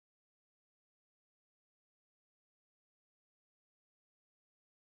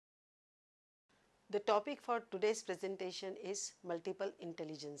The topic for today's presentation is multiple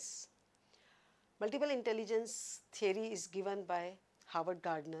intelligence. Multiple intelligence theory is given by Howard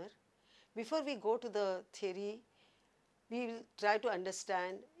Gardner. Before we go to the theory, we will try to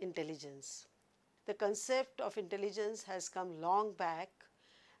understand intelligence. The concept of intelligence has come long back,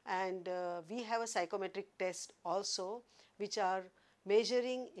 and we have a psychometric test also which are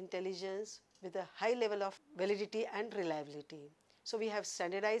measuring intelligence with a high level of validity and reliability. So, we have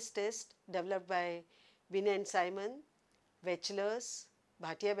standardized tests developed by Binet and Simon, Wechsler's,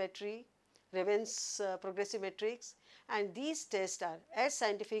 Bhatia battery, Raven's progressive matrix, and these tests are as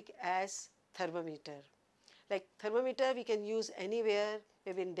scientific as thermometer. Like thermometer we can use anywhere,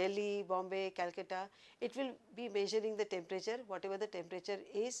 maybe in Delhi, Bombay, Calcutta. It will be measuring the temperature, whatever the temperature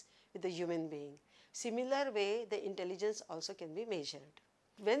is with the human being. Similar way the intelligence also can be measured.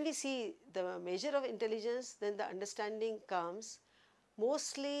 When we see the measure of intelligence, then the understanding comes.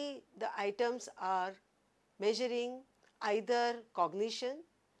 Mostly the items are measuring either cognition,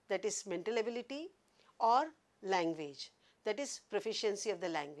 that is mental ability, or language, that is proficiency of the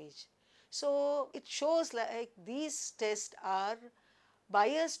language. So, it shows like these tests are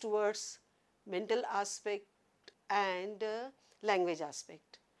biased towards mental aspect and language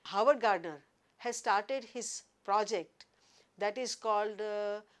aspect. Howard Gardner has started his project that is called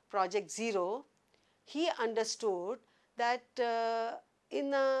Project Zero. He understood that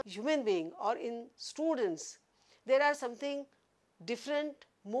in a human being or in students, there are something different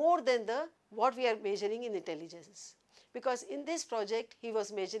more than the what we are measuring in intelligence. Because in this project, he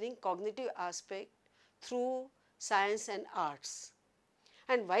was measuring cognitive aspect through science and arts.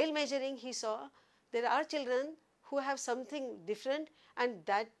 And while measuring, he saw there are children who have something different, and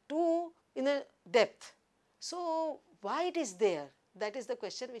that too in a depth. So, why it is there? That is the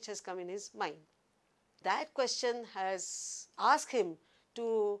question which has come in his mind. That question has asked him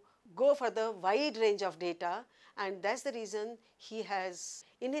to go for the wide range of data, and that is the reason he has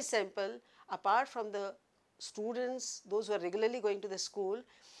in his sample, apart from the students, those who are regularly going to the school,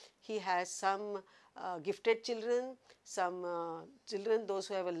 he has some gifted children, some children those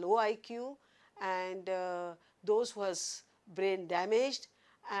who have a low IQ, and those who has brain damaged,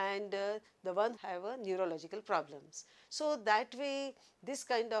 and the one have a neurological problems. So, that way this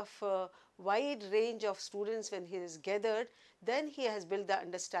kind of wide range of students when he is gathered, then he has built the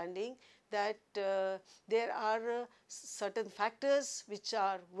understanding that there are certain factors which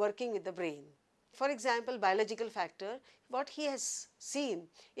are working with the brain. For example, biological factor, what he has seen,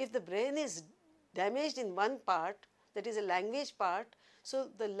 if the brain is damaged in one part, that is a language part, so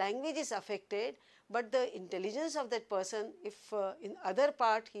the language is affected, but the intelligence of that person, if in other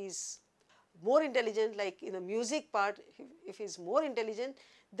part he is more intelligent, like in the music part, if he is more intelligent,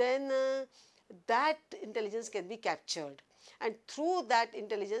 then that intelligence can be captured, and through that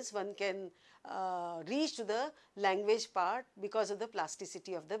intelligence one can reach to the language part because of the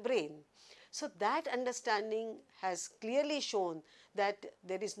plasticity of the brain. So, that understanding has clearly shown that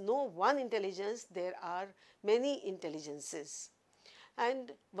there is no one intelligence, there are many intelligences.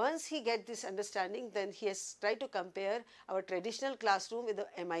 And once he gets this understanding, then he has tried to compare our traditional classroom with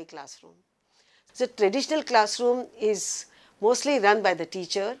the MI classroom. So, traditional classroom is mostly run by the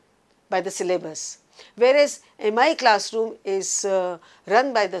teacher, by the syllabus, whereas MI classroom is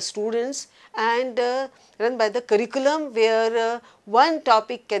run by the students and run by the curriculum, where one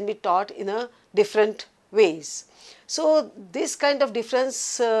topic can be taught in a different ways. So, this kind of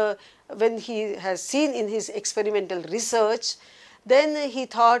difference when he has seen in his experimental research, then he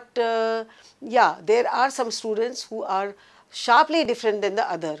thought yeah, there are some students who are sharply different than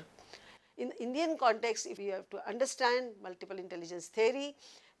the other. In Indian context, if you have to understand multiple intelligence theory,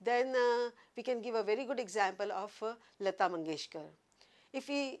 then we can give a very good example of Lata Mangeshkar. If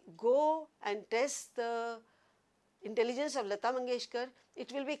we go and test the intelligence of Lata Mangeshkar,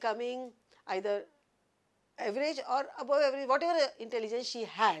 it will be coming either average or above average, whatever intelligence she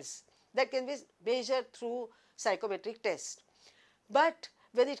has, that can be measured through psychometric test. But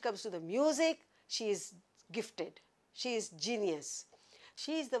when it comes to the music, she is gifted, she is genius.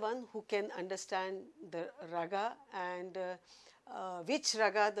 She is the one who can understand the raga and which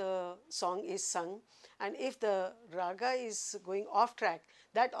raga the song is sung, and if the raga is going off track,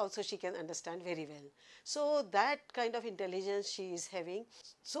 that also she can understand very well. So, that kind of intelligence she is having.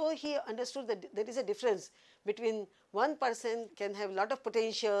 So, he understood that there is a difference between one person can have lot of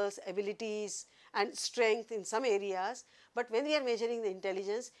potentials, abilities and strength in some areas, but when we are measuring the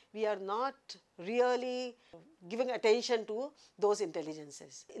intelligence, we are not really giving attention to those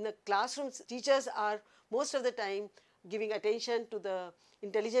intelligences. In the classrooms, teachers are most of the time giving attention to the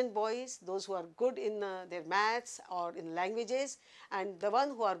intelligent boys, those who are good in their maths or in languages, and the one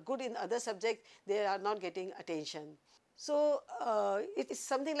who are good in other subjects, they are not getting attention. So, it is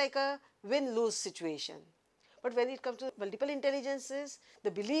something like a win-lose situation. But when it comes to multiple intelligences,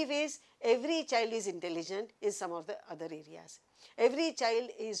 the belief is every child is intelligent in some of the other areas. Every child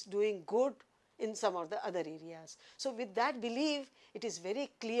is doing good in some of the other areas. So, with that belief, it is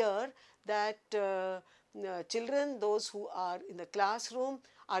very clear that children, those who are in the classroom,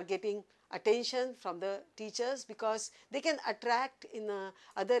 are getting attention from the teachers because they can attract in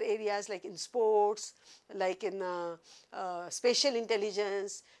other areas like in sports, like in spatial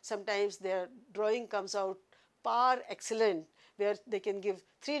intelligence. Sometimes their drawing comes out par excellent, where they can give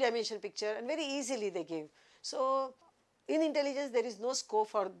three-dimensional picture and very easily they give. So, in intelligence there is no scope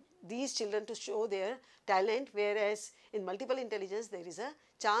for these children to show their talent, whereas in multiple intelligence there is a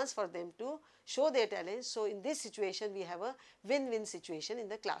chance for them to show their talent. So, in this situation we have a win-win situation in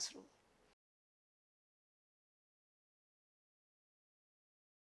the classroom.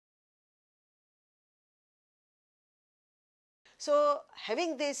 So,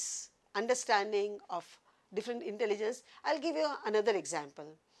 having this understanding of different intelligence, I will give you another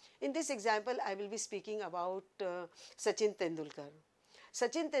example. In this example, I will be speaking about Sachin Tendulkar.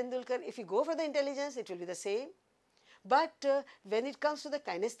 Sachin Tendulkar, if you go for the intelligence, it will be the same. But when it comes to the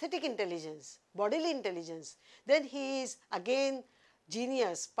kinesthetic intelligence, bodily intelligence, then he is again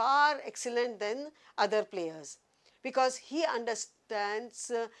genius, par excellent than other players, because he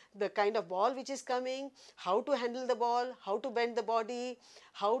understands the kind of ball which is coming, how to handle the ball, how to bend the body,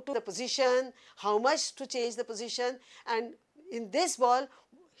 how to the position, how much to change the position, and in this ball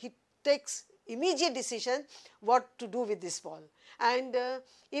he takes immediate decision what to do with this ball. And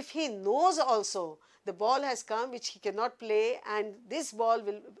if he knows also the ball has come which he cannot play and this ball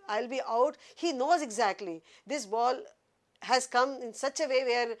will, I will be out, he knows exactly this ball has come in such a way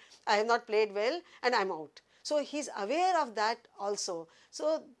where I have not played well and I am out. So, he is aware of that also.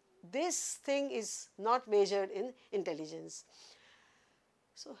 So, this thing is not measured in intelligence.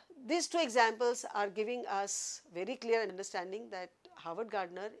 So, these two examples are giving us very clear understanding that Howard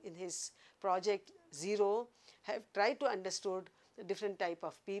Gardner in his project Zero have tried to understood the different type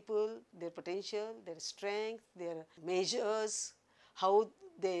of people, their potential, their strength, their measures, how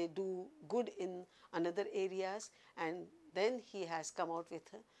they do good in another areas, and then he has come out with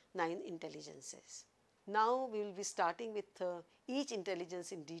 9 intelligences. Now, we will be starting with each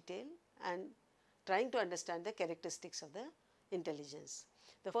intelligence in detail and trying to understand the characteristics of the intelligence.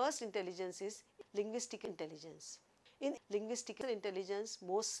 The first intelligence is linguistic intelligence. In linguistic intelligence,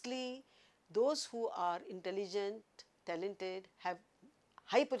 mostly those who are intelligent, talented, have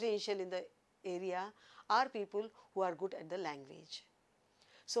high potential in the area are people who are good at the language.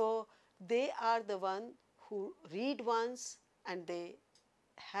 So, they are the one who read once and they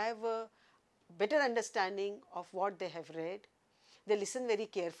have a better understanding of what they have read, they listen very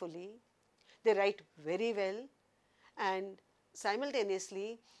carefully, they write very well, and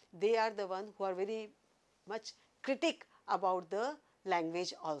simultaneously they are the one who are very much critic about the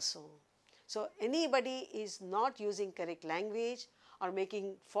language also. So, anybody is not using correct language or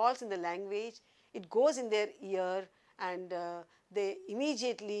making faults in the language, it goes in their ear and they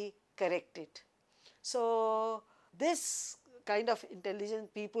immediately correct it. So, this kind of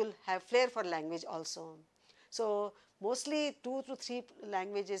intelligent people have flair for language also. So, mostly 2 to 3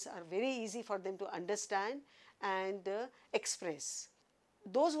 languages are very easy for them to understand and express.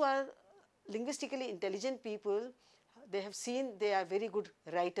 Those who are linguistically intelligent people, they have seen they are very good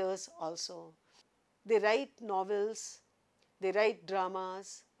writers also. They write novels, they write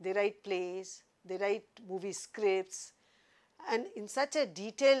dramas, they write plays, they write movie scripts, and in such a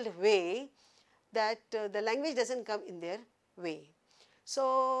detailed way that the language does not come in their way.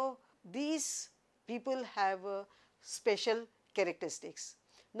 So, these people have special characteristics.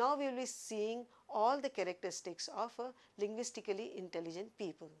 Now, we will be seeing all the characteristics of linguistically intelligent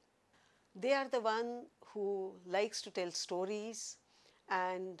people. They are the one who likes to tell stories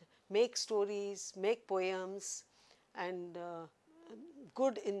and make stories, make poems, and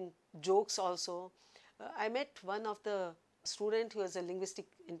good in jokes also. I met one of the student who has a linguistic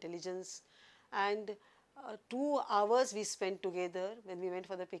intelligence, and 2 hours we spent together when we went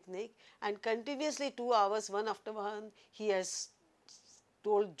for the picnic, and continuously 2 hours one after one he has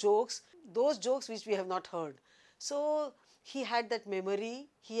told jokes, those jokes which we have not heard. So, he had that memory,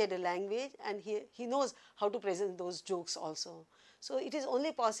 he had a language, and he knows how to present those jokes also. So, it is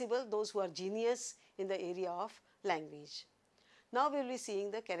only possible those who are genius in the area of language. Now, we will be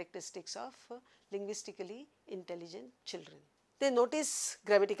seeing the characteristics of linguistically intelligent children. They notice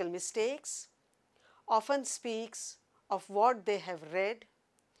grammatical mistakes, often speaks of what they have read,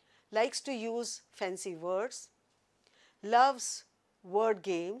 likes to use fancy words, loves word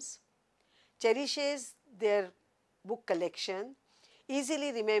games, cherishes their book collection,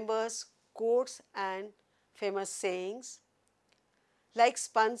 easily remembers quotes and famous sayings, likes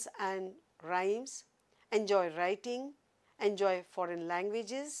puns and rhymes, enjoy writing, enjoy foreign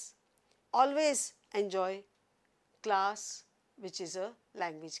languages, always enjoy class which is a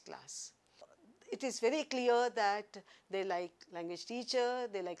language class. It is very clear that they like language teacher,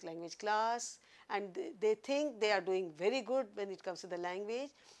 they like language class, and they think they are doing very good when it comes to the language,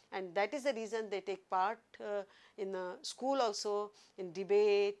 and that is the reason they take part in a school also, in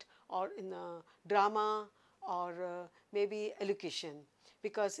debate or in a drama or maybe elocution,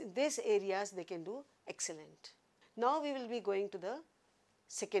 because in these areas they can do excellent. Now we will be going to the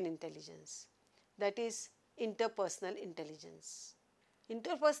second intelligence, that is interpersonal intelligence.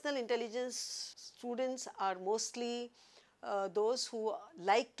 Interpersonal intelligence students are mostly those who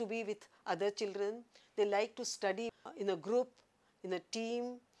like to be with other children. They like to study in a group, in a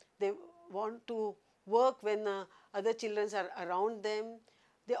team. They want to work when other children are around them.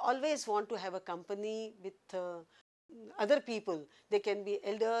 They always want to have a company with other people. They can be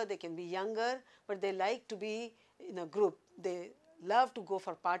elder, they can be younger, but they like to be in a group. They love to go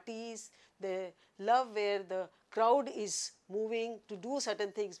for parties. They love where the crowd is moving to do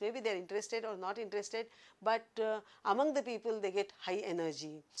certain things. Maybe they are interested or not interested, but among the people they get high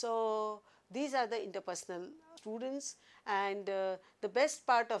energy. So these are the interpersonal students, and the best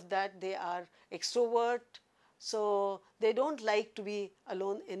part of that, they are extrovert. So they don't like to be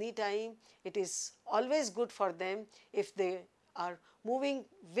alone anytime. It is always good for them if they are moving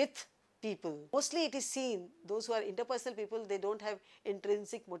with people. Mostly it is seen, those who are interpersonal people, they don't have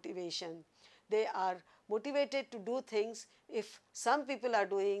intrinsic motivation. They are motivated to do things. If some people are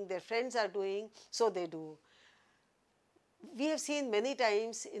doing, their friends are doing, so they do. We have seen many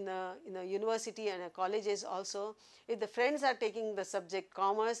times in a university and a colleges also, if the friends are taking the subject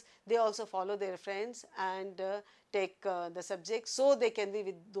commerce, they also follow their friends and take the subject, so they can be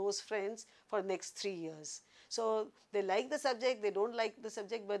with those friends for next 3 years. So they like the subject, they don't like the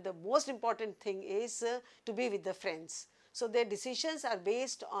subject, but the most important thing is to be with the friends. So their decisions are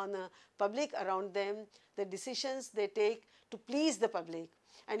based on public around them, the decisions they take to please the public.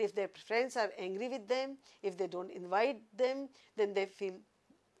 And if their friends are angry with them, if they don't invite them, then they feel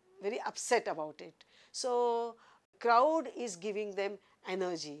very upset about it. So crowd is giving them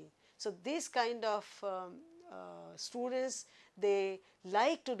energy. So these kind of students, they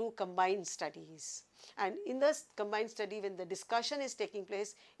like to do combined studies. And in this combined study, when the discussion is taking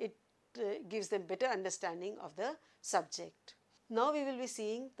place, it gives them better understanding of the subject. Now we will be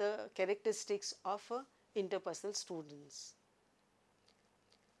seeing the characteristics of interpersonal students.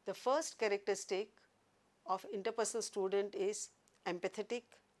 The first characteristic of interpersonal student is empathetic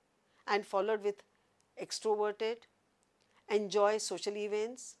and followed with extroverted, enjoy social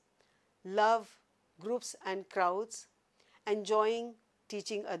events, love groups and crowds, enjoying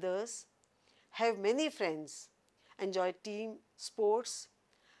teaching others, have many friends, enjoy team sports,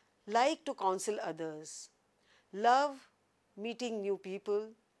 like to counsel others, love meeting new people,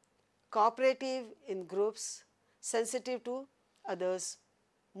 cooperative in groups, sensitive to others'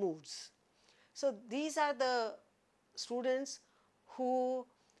 moods. So these are the students who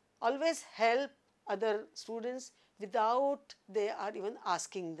always help other students without they are even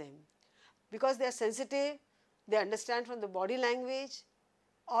asking them. Because they are sensitive, they understand from the body language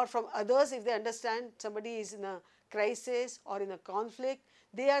or from others. If they understand somebody is in a crisis or in a conflict,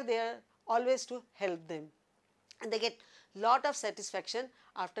 they are there always to help them. And they get lot of satisfaction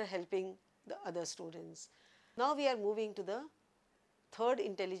after helping the other students. Now we are moving to the third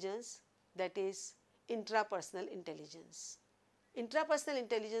intelligence, that is intrapersonal intelligence. Intrapersonal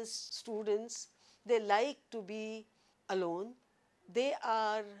intelligence students, they like to be alone. They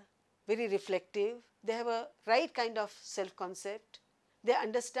are very reflective. They have a right kind of self-concept. They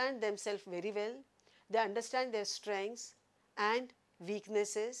understand themselves very well. They understand their strengths and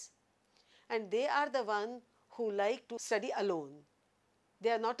weaknesses. And they are the one who like to study alone.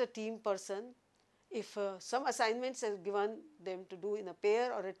 They are not a team person. If some assignments are given them to do in a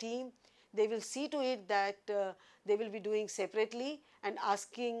pair or a team, they will see to it that they will be doing separately and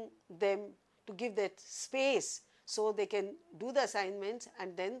asking them to give that space so they can do the assignments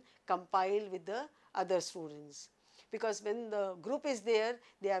and then compile with the other students. Because when the group is there,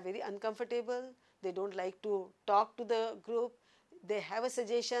 they are very uncomfortable. They don't like to talk to the group. They have a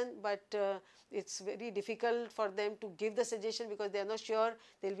suggestion, but it's very difficult for them to give the suggestion because they are not sure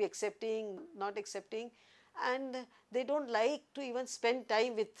they will be accepting, not accepting, and they don't like to even spend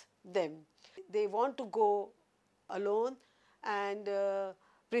time with them. They want to go alone and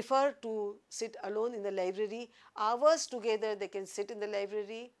prefer to sit alone in the library. Hours together they can sit in the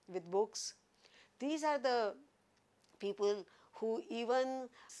library with books. These are the people who even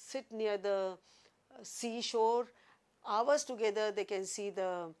sit near the seashore. Hours together they can see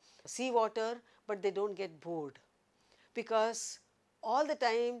the sea water, but they don't get bored, because all the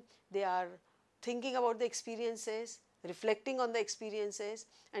time they are thinking about the experiences, reflecting on the experiences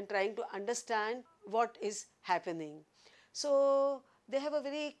and trying to understand what is happening. So they have a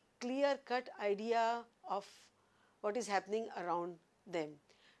very clear cut idea of what is happening around them.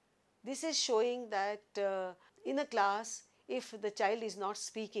 This is showing that in a class, if the child is not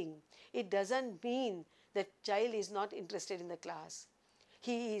speaking, it doesn't mean that child is not interested in the class.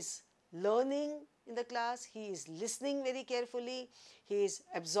 He is learning in the class, he is listening very carefully, he is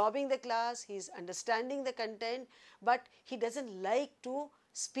absorbing the class, he is understanding the content, but he doesn't like to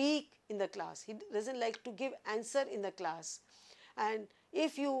speak in the class, he doesn't like to give answer in the class. And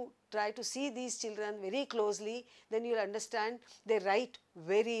if you try to see these children very closely, then you will understand they write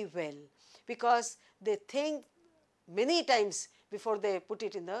very well, because they think many times before they put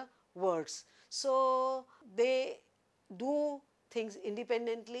it in the words. So they do things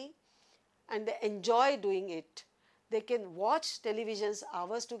independently and they enjoy doing it. They can watch televisions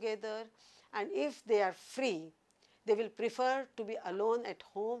hours together, and if they are free, they will prefer to be alone at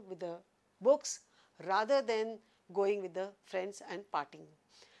home with the books rather than going with the friends and partying.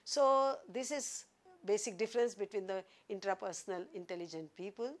 So this is basic difference between the intrapersonal intelligent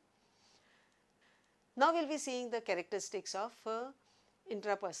people. Now we will be seeing the characteristics of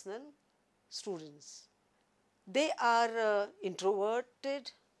intrapersonal students. They are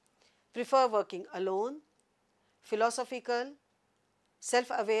introverted, prefer working alone, philosophical,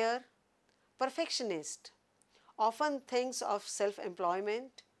 self-aware, perfectionist, often thinks of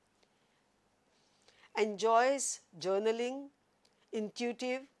self-employment, enjoys journaling,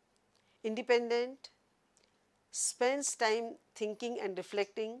 intuitive, independent, spends time thinking and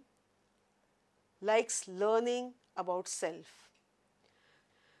reflecting, likes learning about self.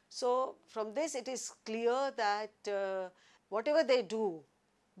 So from this it is clear that whatever they do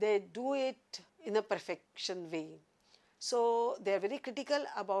it in a perfection way. So they are very critical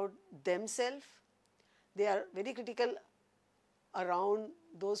about themselves, they are very critical around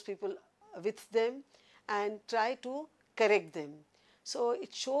those people with them and try to correct them. So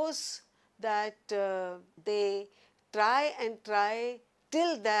it shows that they try and try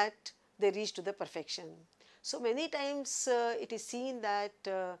till that they reach to the perfection. So many times it is seen that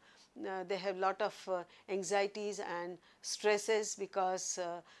they have lot of anxieties and stresses because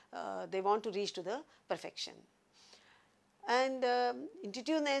they want to reach to the perfection. And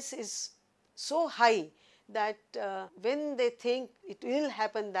intuitiveness is so high that when they think it will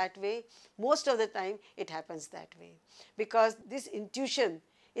happen that way, most of the time it happens that way, because this intuition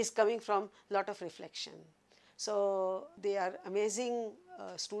is coming from lot of reflection. So they are amazing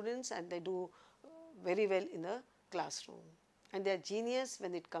students and they do very well in the classroom, and they are genius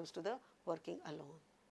when it comes to the working alone.